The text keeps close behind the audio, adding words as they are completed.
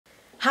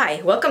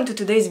Hi, welcome to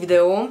today's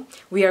video.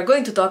 We are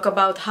going to talk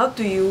about how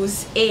to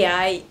use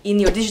AI in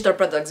your digital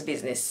products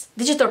business.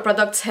 Digital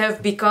products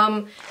have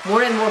become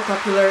more and more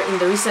popular in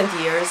the recent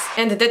years,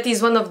 and that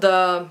is one of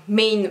the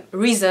main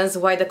reasons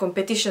why the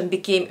competition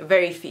became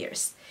very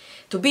fierce.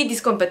 To beat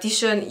this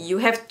competition, you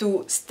have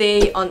to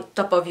stay on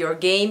top of your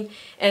game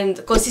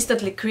and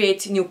consistently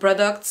create new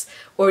products,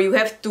 or you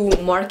have to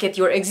market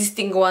your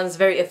existing ones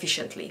very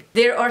efficiently.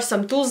 There are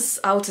some tools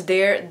out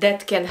there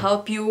that can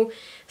help you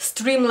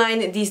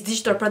streamline this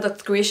digital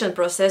product creation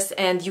process,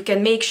 and you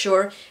can make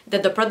sure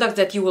that the products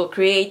that you will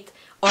create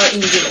are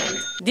in demand.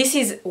 This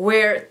is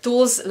where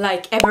tools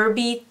like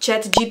Everbee,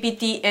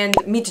 ChatGPT and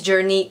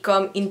Midjourney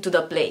come into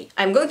the play.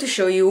 I'm going to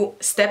show you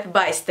step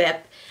by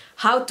step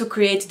how to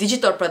create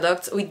digital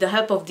products with the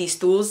help of these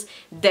tools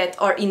that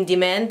are in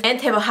demand and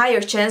have a higher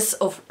chance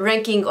of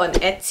ranking on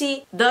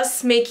Etsy,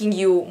 thus making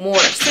you more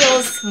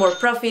sales, more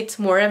profit,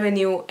 more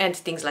revenue and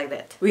things like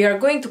that. We are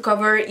going to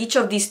cover each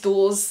of these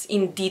tools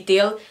in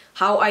detail,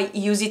 how I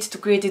use it to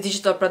create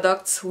digital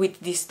products with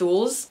these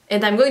tools,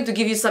 and I'm going to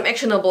give you some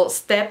actionable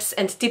steps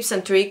and tips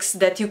and tricks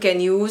that you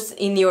can use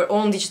in your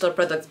own digital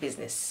products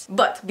business.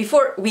 But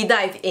before we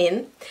dive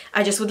in,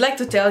 I just would like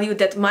to tell you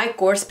that my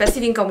course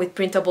Passive Income with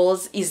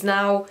Printables is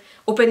now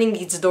opening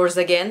its doors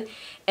again,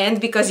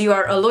 and because you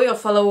are a loyal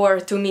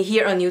follower to me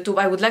here on YouTube,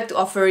 I would like to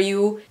offer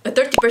you a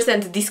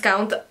 30%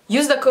 discount.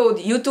 Use the code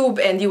YouTube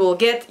and you will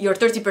get your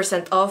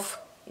 30% off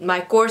my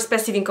course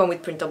Passive Income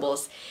with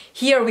Printables.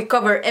 Here we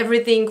cover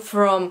everything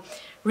from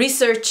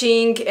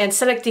researching and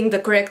selecting the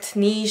correct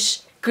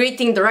niche,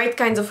 creating the right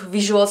kinds of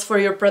visuals for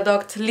your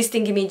product,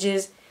 listing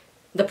images,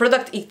 the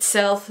product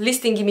itself,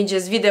 listing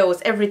images,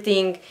 videos,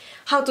 everything,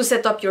 how to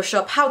set up your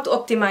shop, how to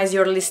optimize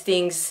your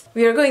listings.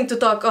 We are going to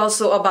talk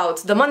also about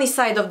the money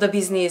side of the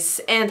business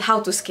and how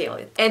to scale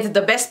it. And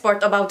the best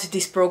part about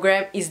this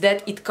program is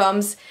that it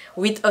comes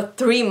with a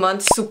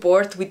 3-month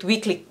support with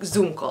weekly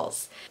Zoom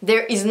calls.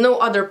 There is no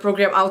other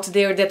program out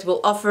there that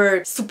will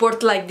offer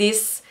support like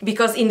this,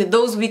 because in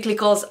those weekly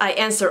calls I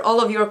answer all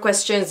of your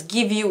questions,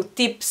 give you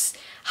tips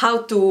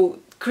how to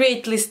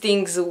create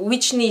listings,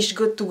 which niche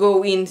good to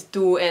go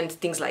into and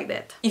things like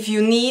that. If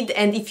you need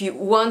and if you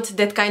want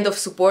that kind of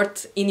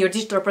support in your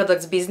digital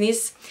products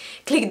business,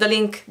 click the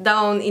link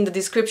down in the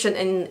description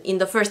and in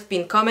the first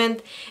pinned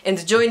comment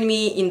and join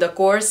me in the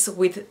course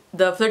with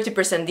the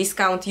 30%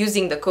 discount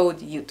using the code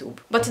YouTube.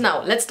 But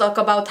now let's talk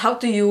about how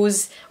to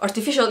use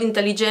artificial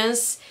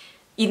intelligence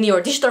in your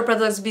digital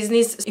products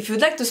business. If you'd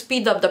like to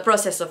speed up the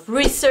process of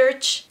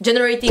research,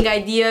 generating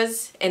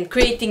ideas and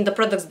creating the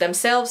products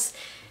themselves,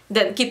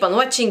 then keep on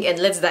watching and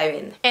let's dive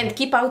in. And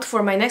keep out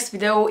for my next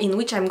video, in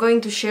which I'm going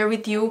to share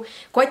with you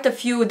quite a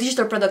few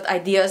digital product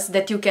ideas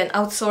that you can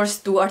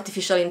outsource to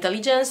artificial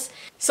intelligence.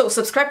 So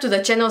subscribe to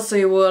the channel so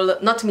you will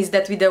not miss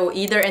that video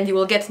either, and you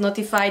will get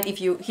notified if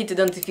you hit the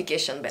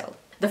notification bell.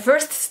 The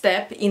first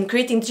step in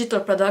creating digital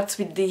products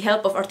with the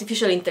help of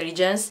artificial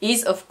intelligence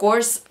is, of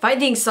course,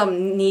 finding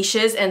some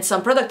niches and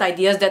some product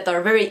ideas that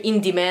are very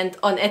in demand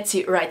on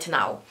Etsy right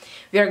now.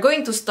 We are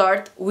going to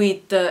start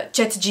with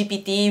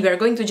ChatGPT. We are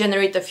going to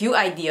generate a few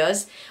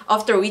ideas,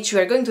 after which we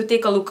are going to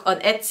take a look on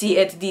Etsy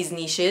at these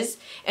niches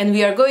and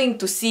we are going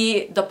to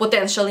see the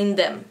potential in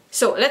them.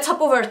 So let's hop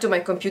over to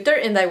my computer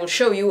and I will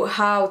show you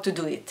how to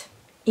do it.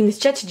 In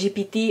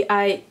ChatGPT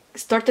I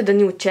started a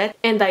new chat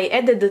and I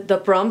added the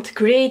prompt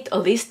create a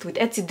list with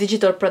Etsy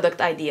digital product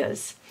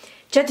ideas.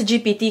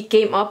 ChatGPT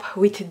came up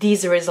with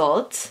these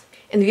results,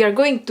 and we are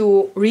going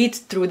to read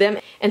through them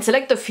and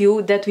select a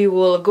few that we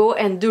will go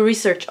and do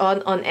research on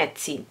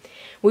Etsy.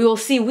 We will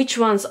see which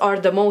ones are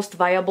the most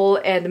viable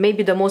and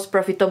maybe the most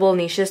profitable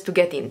niches to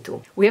get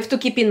into. We have to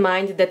keep in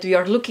mind that we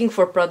are looking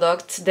for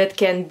products that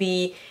can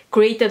be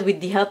created with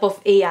the help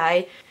of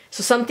AI,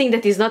 so something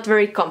that is not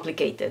very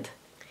complicated.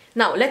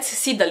 Now let's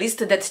see the list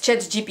that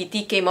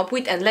ChatGPT came up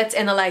with and let's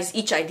analyze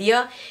each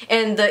idea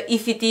and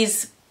if it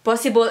is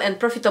possible and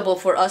profitable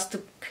for us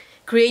to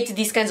create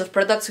these kinds of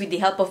products with the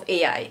help of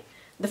AI.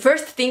 The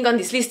first thing on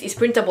this list is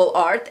printable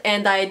art,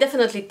 and I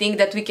definitely think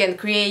that we can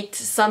create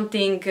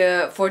something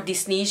for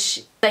this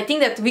niche. I think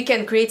that we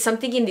can create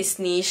something in this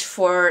niche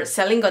for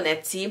selling on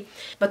Etsy,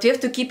 but we have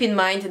to keep in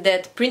mind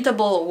that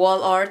printable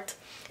wall art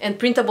and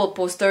printable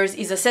posters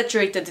is a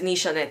saturated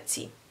niche on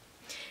Etsy.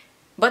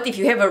 But if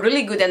you have a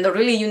really good and a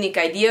really unique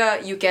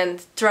idea, you can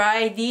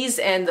try these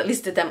and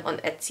list them on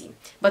Etsy.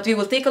 But we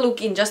will take a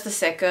look in just a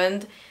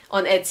second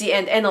on Etsy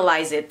and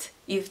analyze it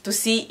to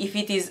see if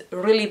it is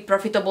really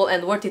profitable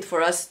and worth it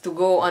for us to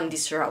go on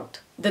this route.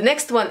 The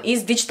next one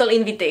is digital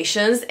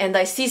invitations, and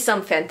I see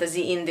some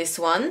fantasy in this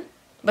one.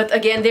 But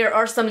again, there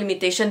are some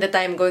limitations that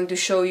I am going to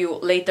show you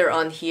later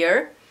on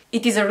here.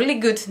 It is a really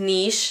good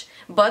niche,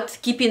 but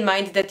keep in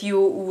mind that you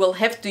will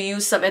have to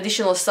use some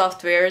additional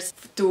softwares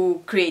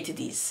to create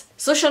these.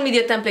 Social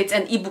media templates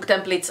and ebook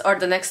templates are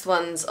the next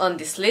ones on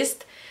this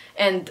list,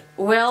 and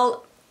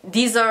well,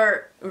 these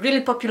are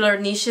really popular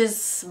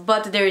niches,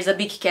 but there is a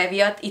big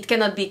caveat: it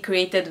cannot be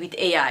created with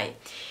AI.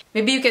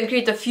 Maybe you can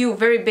create a few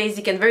very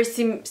basic and very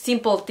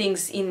simple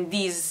things in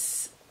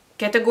these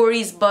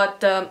categories, but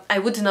I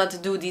would not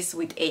do this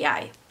with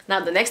AI. Now,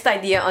 the next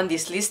idea on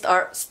this list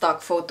are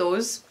stock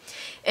photos.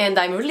 And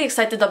I'm really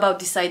excited about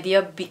this idea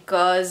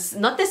because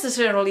not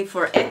necessarily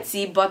for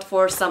Etsy, but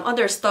for some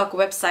other stock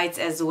websites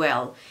as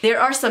well. There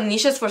are some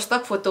niches for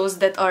stock photos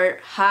that are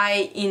high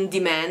in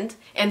demand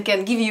and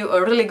can give you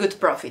a really good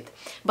profit.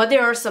 But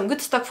there are some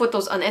good stock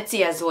photos on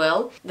Etsy as well.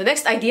 The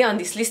next idea on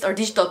this list are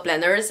digital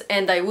planners,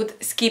 and I would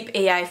skip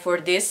AI for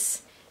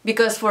this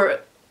because for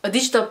a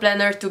digital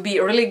planner to be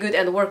really good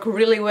and work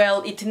really well,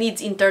 it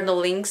needs internal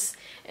links,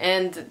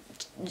 and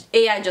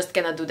AI just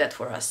cannot do that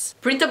for us.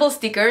 Printable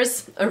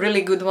stickers, a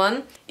really good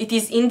one. It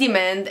is in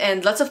demand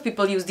and lots of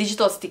people use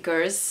digital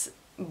stickers,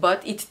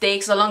 but it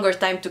takes a longer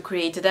time to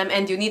create them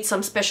and you need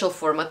some special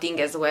formatting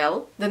as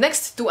well. The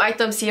next two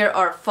items here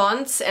are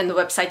fonts and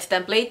website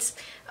templates.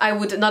 I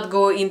would not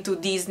go into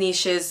these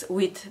niches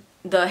with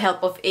the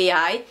help of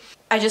AI.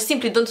 I just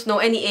simply don't know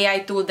any AI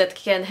tool that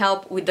can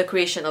help with the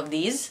creation of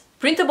these.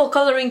 Printable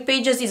coloring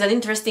pages is an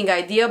interesting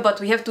idea, but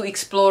we have to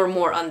explore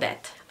more on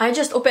that. I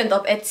just opened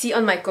up Etsy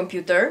on my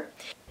computer.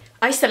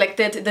 I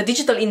selected the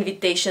digital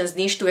invitations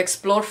niche to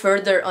explore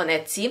further on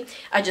Etsy.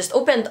 I just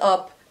opened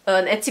up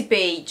an Etsy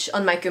page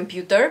on my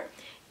computer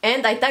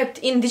and I typed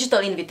in digital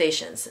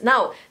invitations.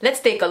 Now,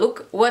 let's take a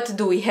look. What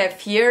do we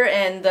have here?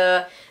 And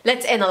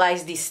let's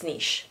analyze this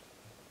niche.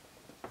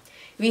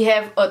 We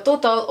have a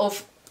total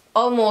of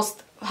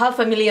almost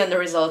 500,000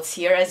 results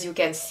here, as you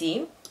can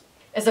see.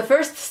 As a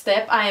first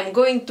step, I am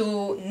going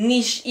to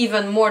niche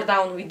even more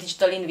down with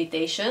digital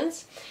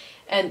invitations.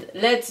 And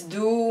let's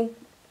do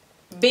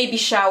baby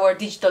shower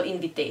digital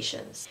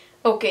invitations.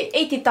 Okay,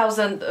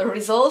 80,000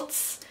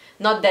 results,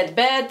 not that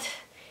bad.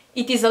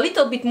 It is a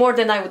little bit more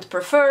than I would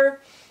prefer,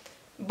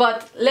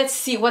 but let's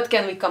see what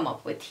can we come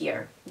up with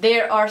here.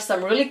 There are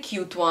some really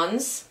cute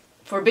ones.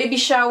 For baby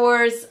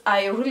showers,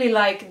 I really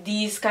like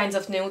these kinds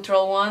of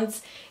neutral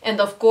ones.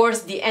 And of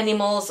course, the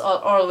animals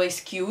are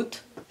always cute.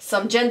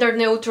 Some gender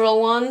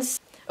neutral ones.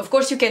 Of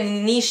course, you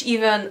can niche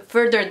even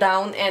further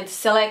down and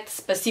select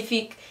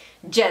specific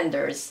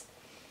genders.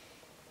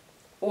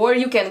 Or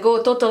you can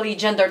go totally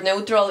gender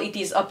neutral, it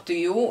is up to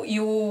you.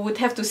 You would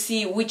have to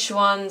see which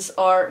ones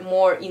are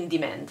more in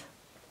demand.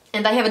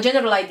 And I have a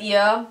general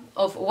idea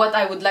of what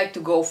I would like to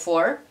go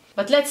for.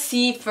 But let's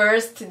see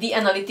first the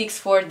analytics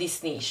for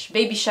this niche,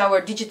 baby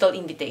shower digital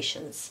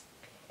invitations.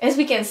 As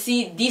we can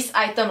see, this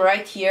item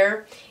right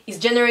here is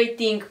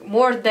generating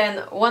more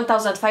than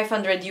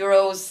 1,500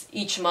 euros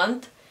each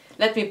month.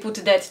 Let me put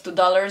that to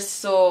dollars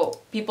so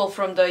people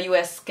from the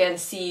US can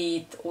see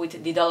it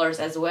with the dollars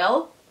as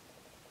well.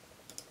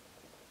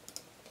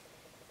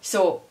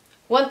 So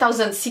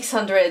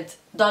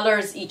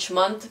 $1,600 each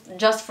month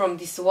just from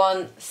this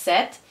one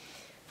set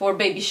for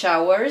baby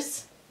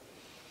showers.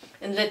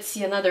 And let's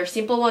see another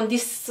simple one.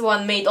 This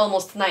one made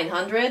almost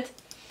 900.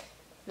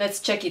 Let's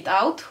check it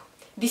out.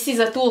 This is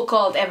a tool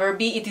called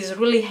Everbee. It is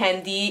really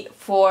handy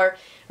for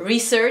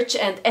research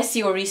and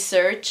SEO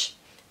research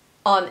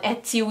on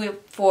Etsy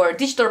for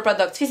digital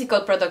products, physical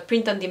product,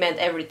 print on demand,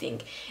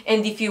 everything.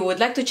 And if you would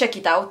like to check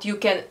it out, you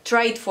can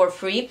try it for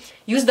free.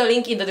 Use the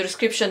link in the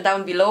description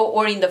down below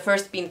or in the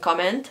first pinned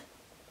comment.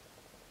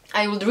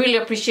 I would really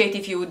appreciate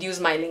if you would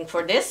use my link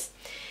for this.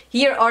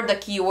 Here are the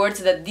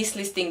keywords that this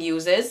listing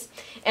uses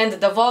and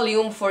the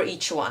volume for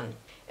each one.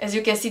 As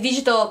you can see,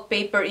 digital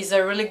paper is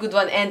a really good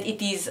one and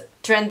it is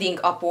trending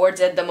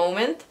upwards at the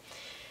moment.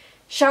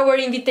 Shower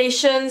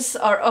invitations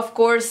are of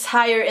course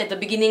higher at the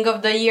beginning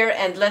of the year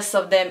and less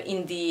of them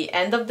in the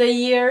end of the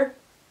year.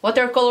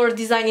 Watercolor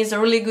design is a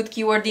really good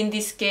keyword in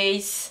this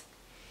case.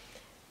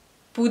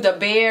 Put a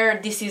bear,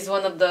 this is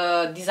one of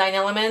the design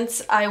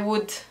elements. I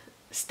would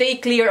stay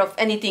clear of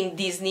anything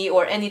Disney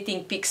or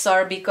anything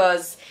Pixar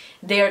because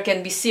there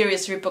can be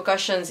serious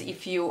repercussions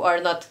if you are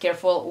not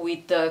careful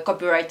with the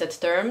copyrighted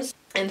terms.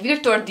 And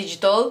virtual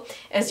digital,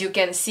 as you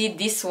can see,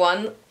 this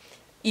one,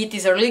 it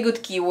is a really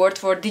good keyword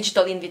for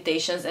digital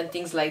invitations and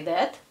things like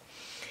that.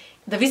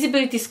 The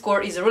visibility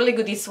score is really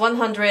good, it's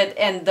 100,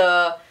 and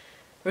the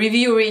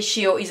review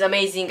ratio is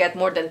amazing at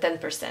more than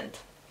 10%.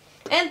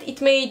 And it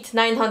made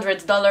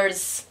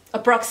 $900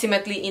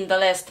 approximately in the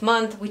last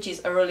month, which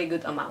is a really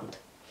good amount.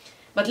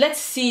 But let's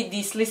see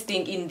this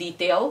listing in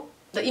detail.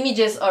 The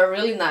images are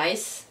really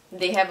nice.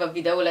 They have a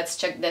video, let's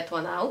check that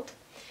one out.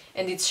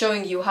 And it's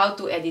showing you how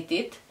to edit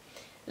it.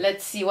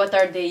 Let's see what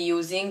are they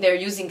using. They're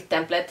using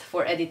template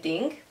for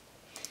editing.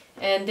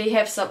 And they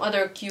have some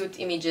other cute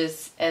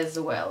images as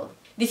well.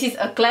 This is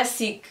a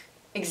classic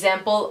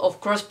example of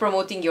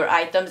cross-promoting your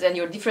items and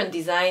your different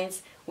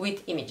designs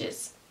with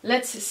images.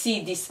 Let's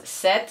see this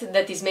set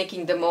that is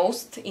making the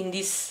most in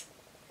this.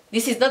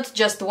 This is not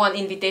just one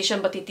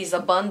invitation, but it is a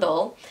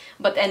bundle.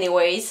 But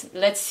anyways,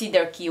 let's see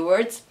their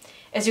keywords.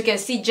 As you can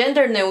see,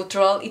 gender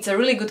neutral, it's a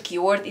really good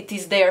keyword. It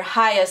is their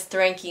highest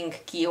ranking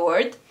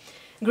keyword.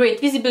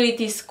 Great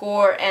visibility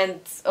score and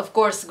of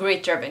course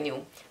great revenue.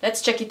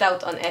 Let's check it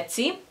out on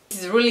Etsy.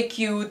 This is really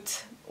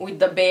cute with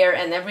the bear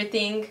and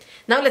everything.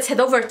 Now let's head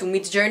over to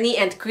Midjourney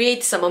and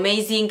create some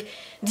amazing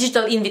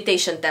digital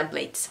invitation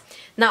templates.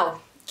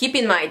 Now, Keep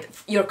in mind,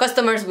 your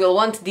customers will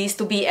want these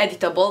to be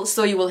editable,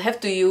 so you will have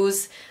to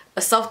use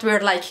a software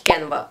like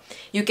Canva.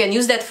 You can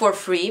use that for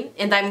free,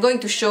 and I'm going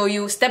to show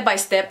you step by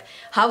step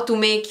how to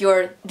make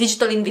your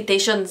digital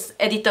invitations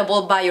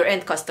editable by your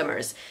end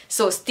customers.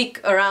 So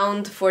stick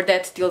around for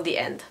that till the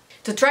end.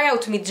 To try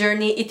out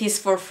Midjourney, it is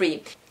for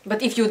free.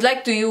 But if you'd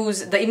like to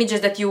use the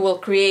images that you will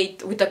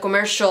create with a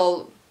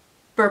commercial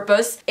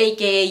purpose,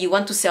 aka you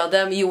want to sell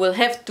them, you will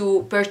have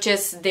to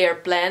purchase their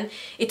plan.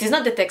 It is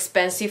not that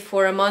expensive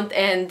for a month,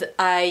 and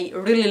I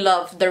really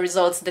love the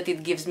results that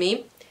it gives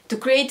me. To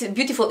create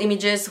beautiful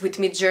images with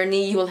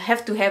Midjourney, you will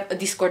have to have a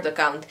Discord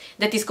account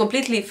that is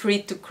completely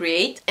free to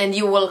create, and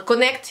you will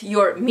connect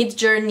your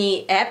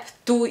Midjourney app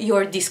to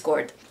your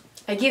Discord.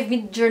 I gave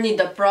Midjourney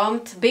the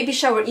prompt baby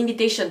shower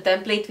invitation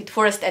template with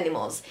forest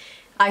animals.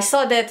 I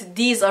saw that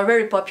these are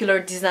very popular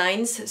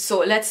designs, so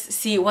let's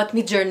see what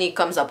Midjourney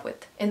comes up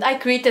with. And I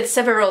created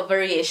several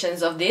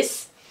variations of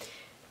this.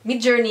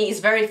 Midjourney is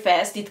very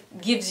fast, it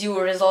gives you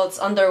results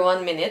under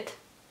 1 minute.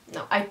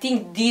 Now, I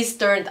think these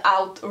turned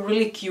out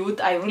really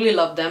cute, I really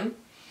love them.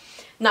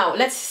 Now,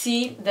 let's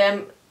see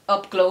them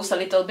up close a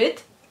little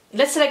bit.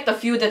 Let's select a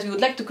few that we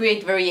would like to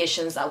create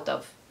variations out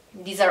of.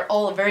 These are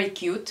all very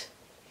cute.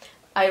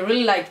 I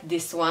really like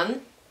this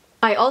one.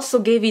 I also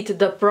gave it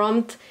the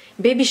prompt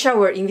baby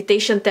shower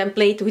invitation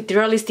template with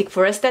realistic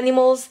forest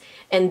animals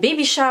and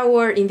baby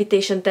shower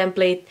invitation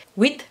template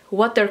with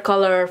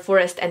watercolor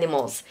forest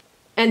animals.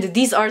 And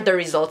these are the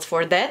results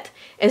for that.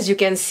 As you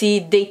can see,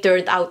 they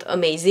turned out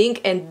amazing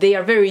and they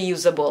are very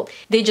usable.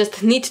 They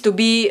just need to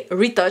be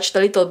retouched a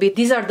little bit.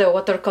 These are the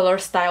watercolor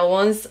style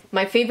ones.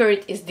 My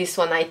favorite is this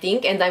one, I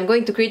think, and I'm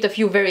going to create a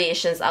few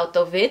variations out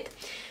of it.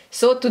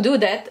 So to do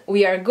that,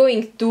 we are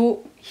going to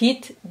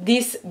hit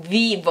this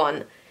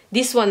V1.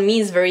 This one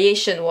means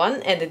variation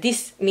 1 and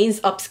this means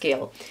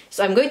upscale.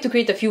 So I'm going to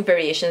create a few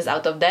variations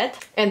out of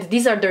that, and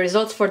these are the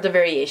results for the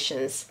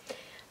variations.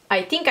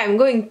 I think I'm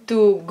going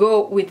to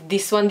go with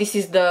this one. This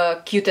is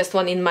the cutest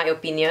one in my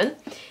opinion.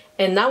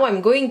 And now I'm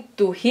going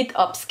to hit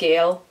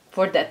upscale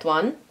for that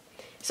one.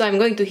 So I'm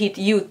going to hit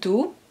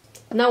U2.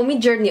 Now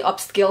Midjourney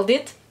upscaled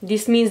it.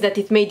 This means that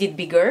it made it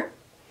bigger.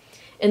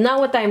 And now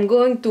what I'm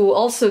going to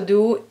also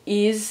do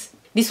is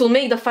this will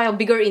make the file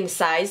bigger in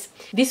size.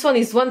 This one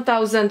is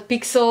 1000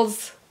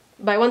 pixels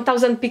by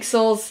 1000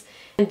 pixels,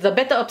 and the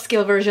beta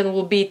upscale version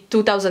will be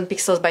 2000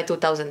 pixels by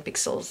 2000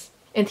 pixels.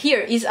 And here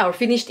is our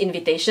finished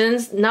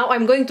invitations. Now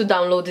I'm going to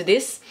download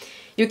this.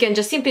 You can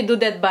just simply do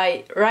that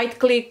by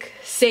right-click,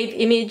 save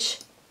image,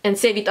 and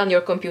save it on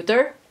your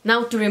computer.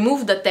 Now to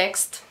remove the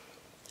text,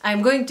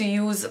 I'm going to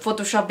use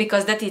Photoshop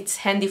because that is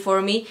handy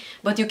for me,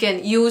 but you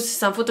can use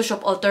some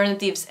Photoshop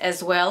alternatives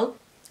as well.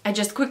 I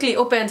just quickly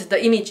opened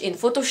the image in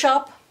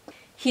Photoshop,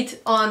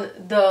 hit on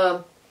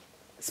the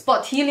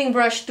spot healing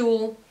brush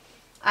tool.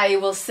 I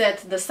will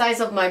set the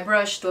size of my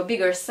brush to a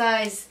bigger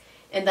size,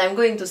 and I'm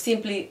going to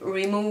simply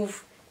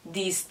remove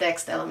these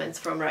text elements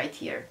from right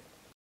here.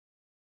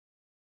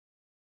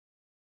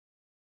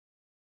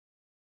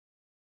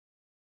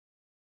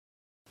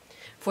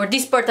 For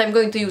this part I'm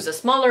going to use a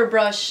smaller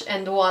brush,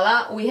 and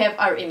voila, we have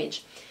our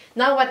image.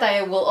 Now what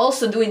I will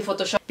also do in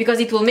Photoshop, because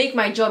it will make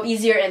my job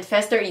easier and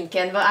faster in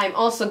Canva, I'm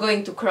also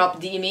going to crop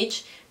the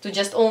image to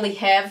just only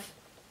have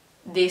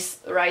this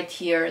right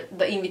here,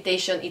 the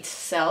invitation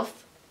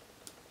itself.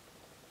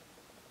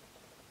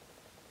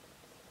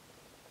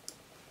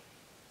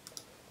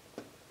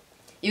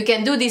 You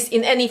can do this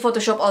in any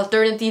Photoshop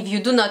alternative, you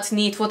do not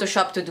need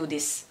Photoshop to do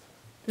this.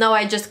 Now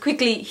I just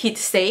quickly hit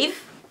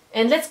save,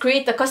 and let's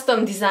create a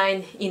custom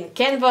design in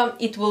Canva.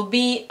 It will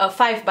be a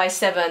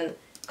 5x7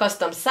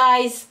 custom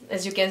size.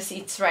 As you can see,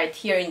 it's right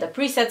here in the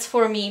presets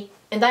for me.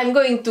 And I'm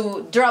going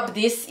to drop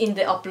this in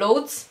the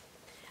uploads.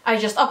 I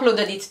just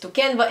uploaded it to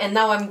Canva, and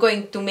now I'm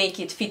going to make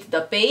it fit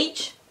the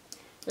page,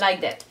 like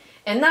that.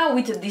 And now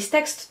with this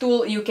text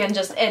tool, you can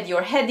just add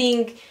your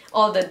heading,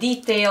 all the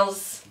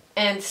details,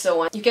 and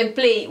so on. You can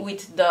play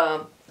with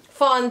the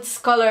fonts,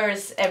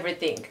 colors,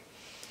 everything.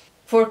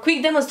 For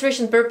quick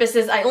demonstration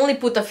purposes, I only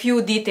put a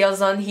few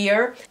details on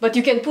here, but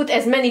you can put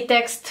as many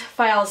text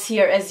files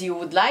here as you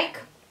would like.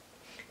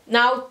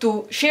 Now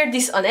to share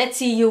this on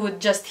Etsy, you would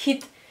just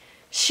hit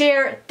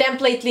share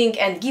template link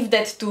and give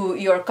that to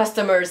your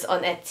customers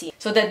on Etsy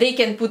so that they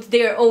can put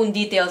their own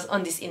details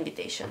on this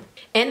invitation.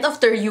 And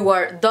after you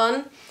are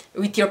done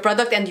with your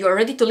product and you are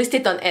ready to list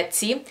it on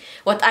Etsy,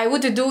 what I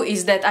would do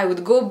is that I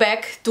would go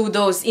back to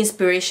those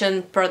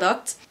inspiration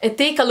products and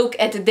take a look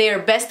at their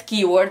best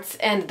keywords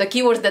and the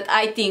keywords that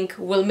I think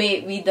will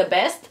be the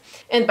best.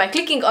 And by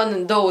clicking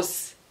on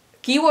those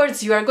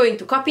keywords, you are going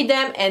to copy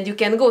them, and you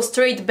can go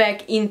straight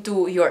back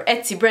into your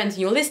Etsy brand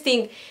new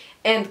listing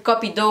and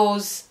copy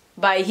those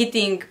by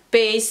hitting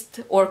paste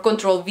or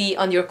Ctrl V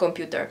on your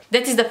computer.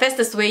 That is the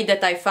fastest way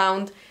that I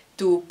found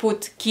to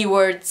put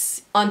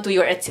keywords onto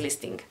your Etsy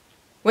listing.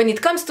 When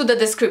it comes to the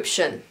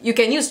description, you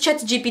can use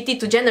ChatGPT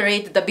to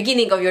generate the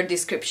beginning of your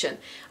description.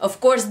 Of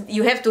course,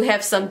 you have to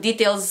have some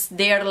details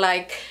there,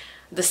 like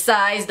the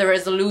size, the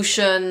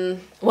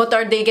resolution, what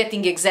are they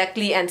getting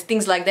exactly, and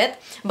things like that.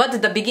 But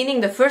at the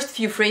beginning, the first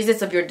few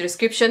phrases of your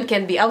description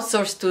can be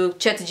outsourced to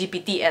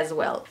ChatGPT as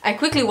well. I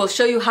quickly will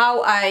show you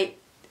how I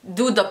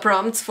do the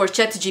prompts for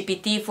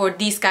ChatGPT for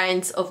these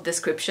kinds of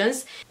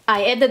descriptions.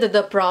 I added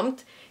the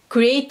prompt,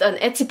 create an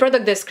Etsy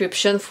product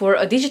description for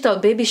a digital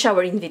baby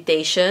shower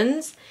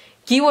invitations,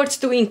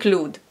 keywords to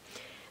include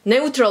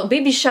neutral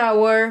baby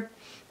shower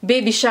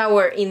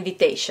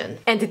invitation.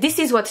 And this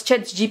is what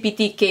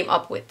ChatGPT came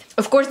up with.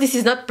 Of course, this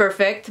is not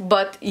perfect,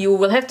 but you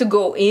will have to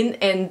go in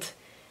and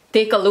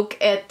take a look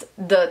at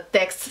the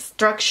text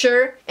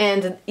structure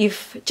and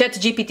if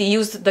ChatGPT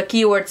used the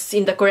keywords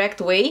in the correct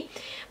way.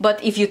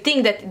 But if you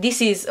think that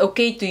this is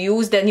okay to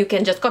use, then you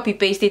can just copy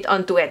paste it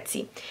onto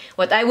Etsy.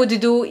 What I would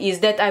do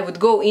is that I would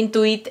go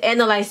into it,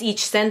 analyze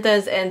each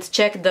sentence and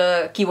check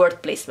the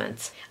keyword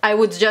placements. I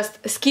would just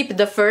skip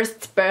the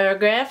first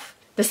paragraph.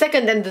 The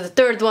second and the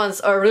third ones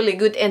are really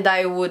good and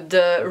I would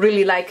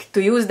really like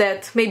to use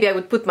that. Maybe I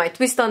would put my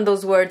twist on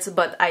those words,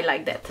 but I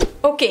like that.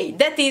 Okay,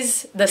 that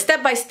is the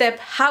step-by-step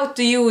how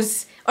to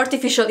use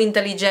artificial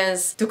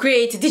intelligence to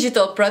create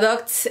digital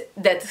products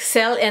that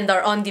sell and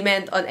are on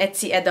demand on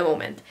Etsy at the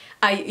moment.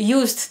 I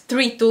used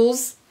 3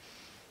 tools.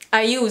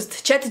 I used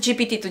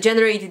ChatGPT to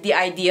generate the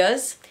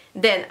ideas.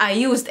 Then I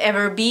used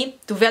Everbee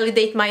to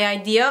validate my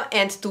idea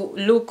and to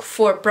look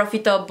for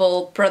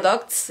profitable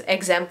products,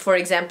 for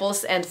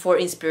examples and for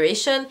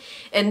inspiration.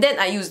 And then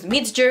I used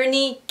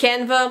Midjourney,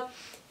 Canva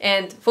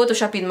and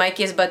Photoshop in my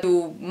case, but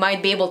you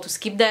might be able to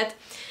skip that,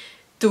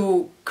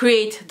 to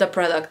create the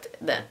product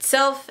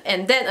itself.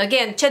 And then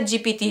again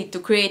ChatGPT to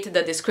create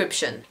the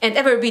description and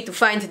Everbee to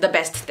find the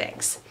best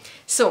tags.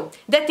 So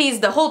that is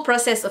the whole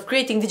process of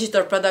creating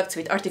digital products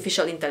with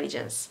artificial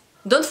intelligence.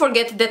 Don't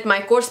forget that my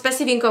course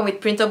Passive Income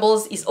with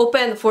Printables is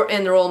open for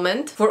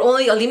enrollment for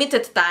only a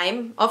limited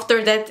time.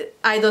 After that,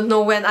 I don't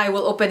know when I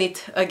will open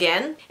it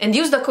again. And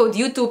use the code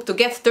YouTube to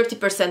get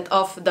 30%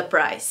 off the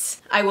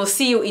price. I will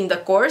see you in the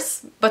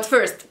course. But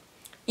first,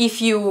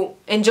 if you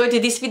enjoyed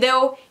this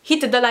video,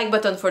 hit the like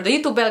button for the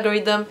YouTube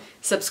algorithm,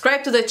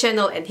 subscribe to the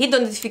channel and hit the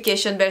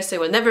notification bell so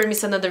you will never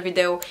miss another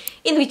video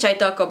in which I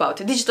talk about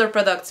digital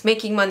products,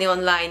 making money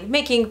online,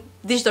 making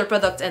digital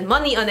products and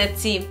money on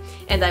Etsy,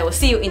 and I will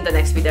see you in the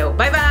next video.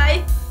 Bye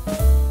bye!